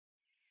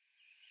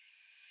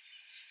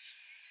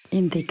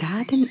In the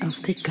garden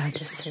of the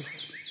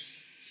goddesses.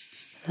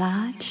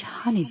 Large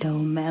honeydew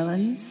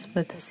melons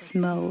with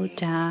small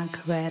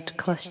dark red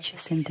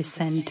clusters in the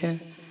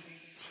center,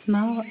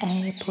 small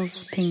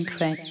apples pink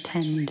red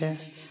tender,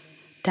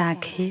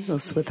 dark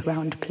hills with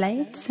round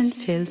plates and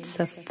fields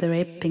of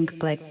dripping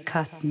black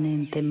cotton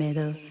in the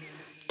middle,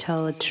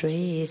 tall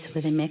trees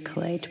with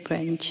immaculate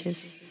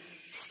branches,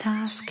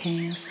 star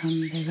scales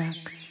on the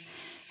rocks,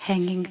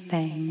 hanging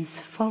vines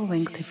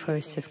following the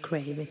force of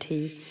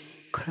gravity,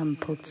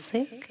 crumpled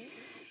silk,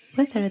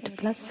 withered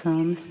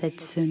blossoms that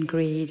soon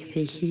greet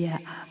the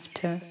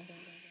hereafter,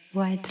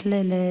 white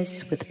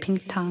lilies with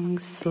pink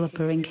tongues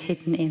slumbering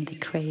hidden in the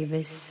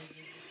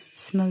crevice,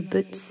 small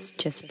buds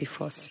just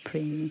before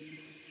spring,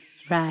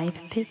 ripe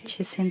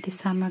peaches in the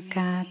summer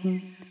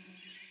garden,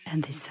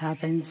 and the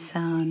southern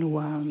sun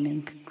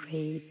warming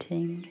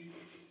greeting.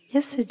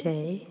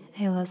 Yesterday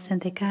I was in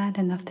the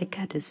garden of the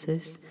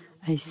goddesses.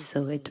 I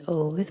saw it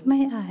all with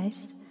my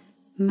eyes.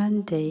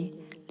 Monday,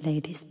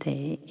 Ladies'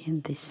 Day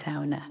in the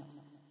sauna.